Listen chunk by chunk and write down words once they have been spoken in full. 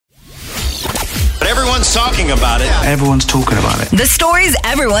Everyone's talking about it. Everyone's talking about it. The stories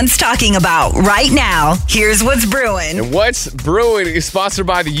everyone's talking about right now. Here's what's brewing. And what's brewing is sponsored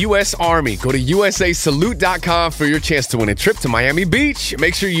by the U.S. Army. Go to usasalute.com for your chance to win a trip to Miami Beach.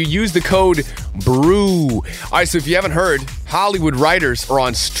 Make sure you use the code BREW. All right, so if you haven't heard, Hollywood writers are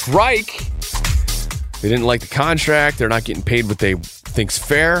on strike. They didn't like the contract. They're not getting paid what they think's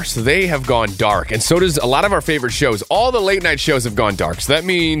fair, so they have gone dark. And so does a lot of our favorite shows. All the late night shows have gone dark. So that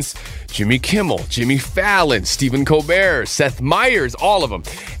means Jimmy Kimmel, Jimmy Fallon, Stephen Colbert, Seth Meyers, all of them.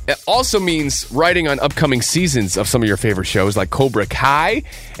 It also means writing on upcoming seasons of some of your favorite shows like Cobra Kai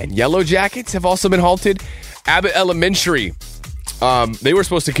and Yellow Jackets have also been halted. Abbott Elementary, they were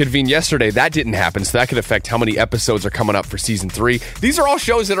supposed to convene yesterday. That didn't happen, so that could affect how many episodes are coming up for season 3. These are all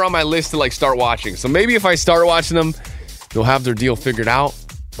shows that are on my list to start watching. So maybe if I start watching them, they'll have their deal figured out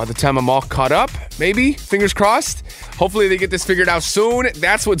by the time I'm all caught up. Maybe. Fingers crossed. Hopefully they get this figured out soon.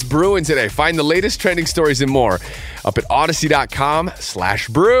 That's what's brewing today. Find the latest trending stories and more up at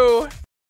Odyssey.com/brew.